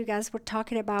remember what you guys were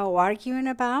talking about or arguing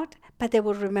about, but they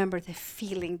will remember the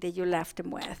feeling that you left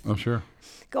them with. Oh, sure.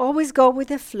 Always go with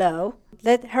the flow.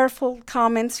 Let hurtful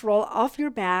comments roll off your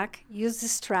back. Use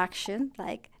distraction,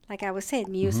 like I was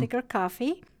saying, music or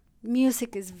coffee.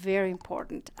 Music is very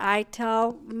important. I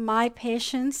tell my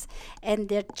patients and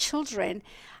their children,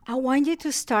 I want you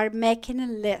to start making a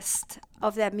list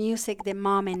of the music that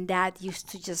mom and dad used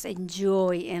to just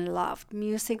enjoy and love.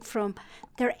 Music from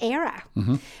their era.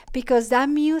 Because that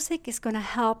music is going to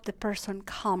help the person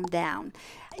calm down.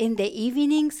 In the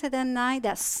evenings at the night,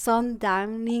 that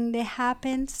sundowning that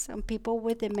happens on people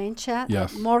with dementia,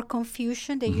 Yes. more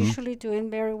confusion. They're usually doing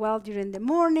very well during the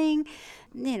morning,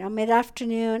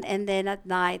 mid-afternoon, and then at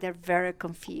night they're very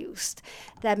confused.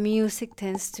 That music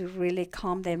tends to really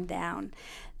calm them down.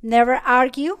 Never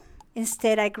argue,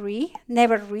 instead agree.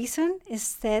 Never reason,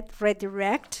 instead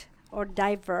redirect or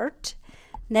divert.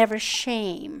 Never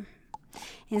shame,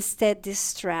 instead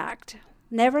distract.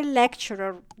 Never lecture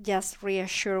or just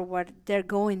reassure what they're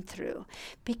going through.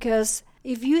 Because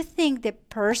if you think the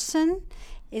person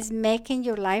is making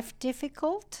your life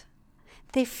difficult,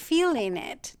 they feel in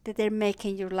it that they're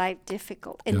making your life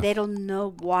difficult, and they don't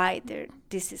know why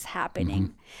this is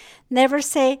happening. Never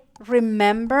say,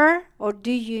 remember, or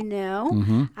do you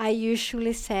know? I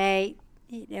usually say,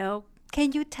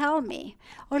 can you tell me?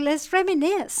 Or let's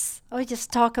reminisce, or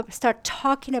just start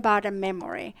talking about a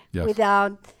memory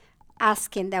without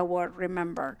asking that word,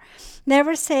 remember.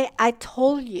 Never say, I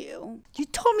told you. You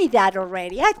told me that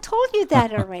already. I told you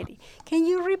that already. Can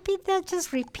you repeat that?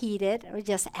 Just repeat it or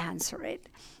just answer it.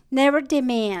 Never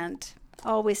demand.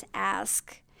 Always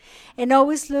ask. And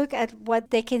always look at what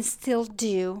they can still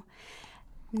do,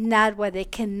 not what they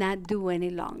cannot do any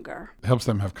longer. It helps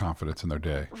them have confidence in their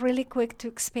day. Really quick to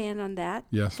expand on that.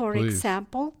 Yes, For please.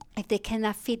 example, if they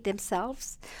cannot feed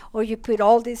themselves, or you put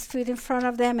all this food in front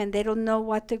of them and they don't know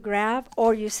what to grab,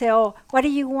 or you say, oh, what do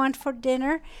you want for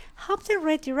dinner? Help them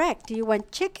redirect. Do you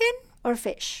want chicken or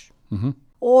fish?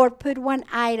 Or put one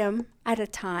item at a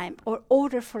time, or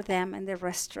order for them in the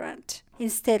restaurant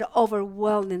instead of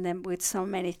overwhelming them with so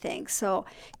many things. So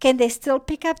can they still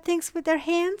pick up things with their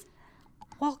hands?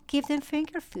 Well, give them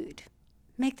finger food.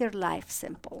 Make their life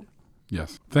simple.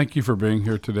 Yes. Thank you for being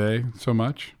here today so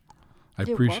much. I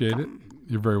You're appreciate welcome.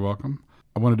 it. You're very welcome.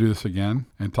 I want to do this again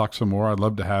and talk some more. I'd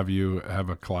love to have you have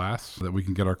a class that we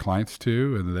can get our clients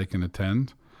to and that they can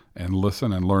attend and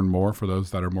listen and learn more for those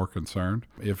that are more concerned.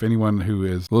 If anyone who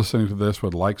is listening to this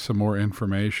would like some more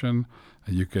information,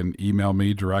 you can email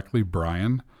me directly,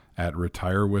 Brian at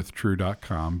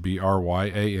retirewithtrue.com,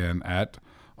 BRYAN at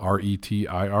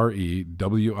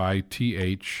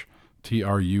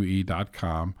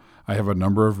RETIREWITHTRUE.com. I have a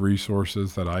number of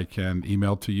resources that I can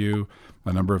email to you,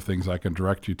 a number of things I can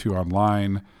direct you to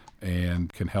online,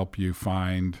 and can help you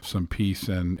find some peace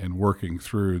in working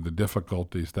through the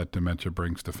difficulties that dementia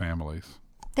brings to families.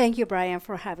 Thank you, Brian,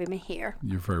 for having me here.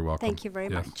 You're very welcome. Thank you very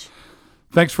Yes. much.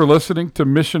 Thanks for listening to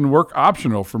Mission Work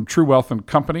Optional from True Wealth and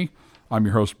Company. I'm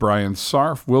your host, Brian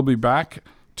Sarf. We'll be back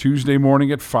Tuesday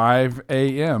morning at 5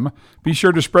 a.m. Be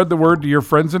sure to spread the word to your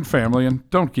friends and family, and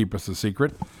don't keep us a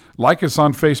secret. Like us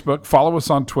on Facebook, follow us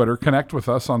on Twitter, connect with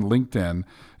us on LinkedIn,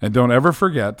 and don't ever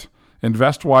forget,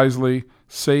 invest wisely,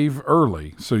 save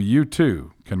early, so you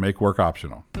too can make work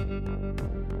optional.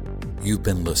 You've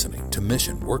been listening to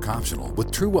Mission Work Optional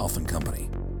with True Wealth and Company.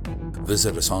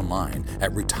 visit us online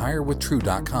at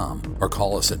retirewithtrue.com or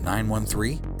call us at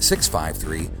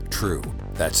 913-653-TRUE.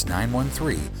 That's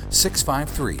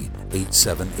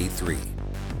 913-653-8783.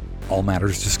 All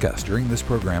matters discussed during this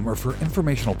program are for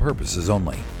informational purposes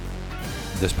only.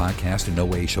 This podcast in no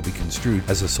way shall be construed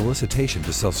as a solicitation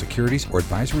to sell securities or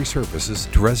advisory services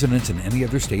to residents in any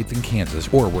other state than Kansas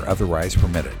or where otherwise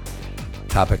permitted.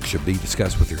 Topics should be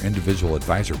discussed with your individual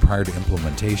advisor prior to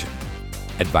implementation.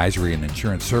 Advisory and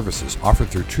insurance services offered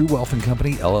through True Wealth &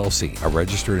 Company, LLC, a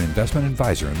registered investment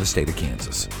advisor in the state of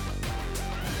Kansas.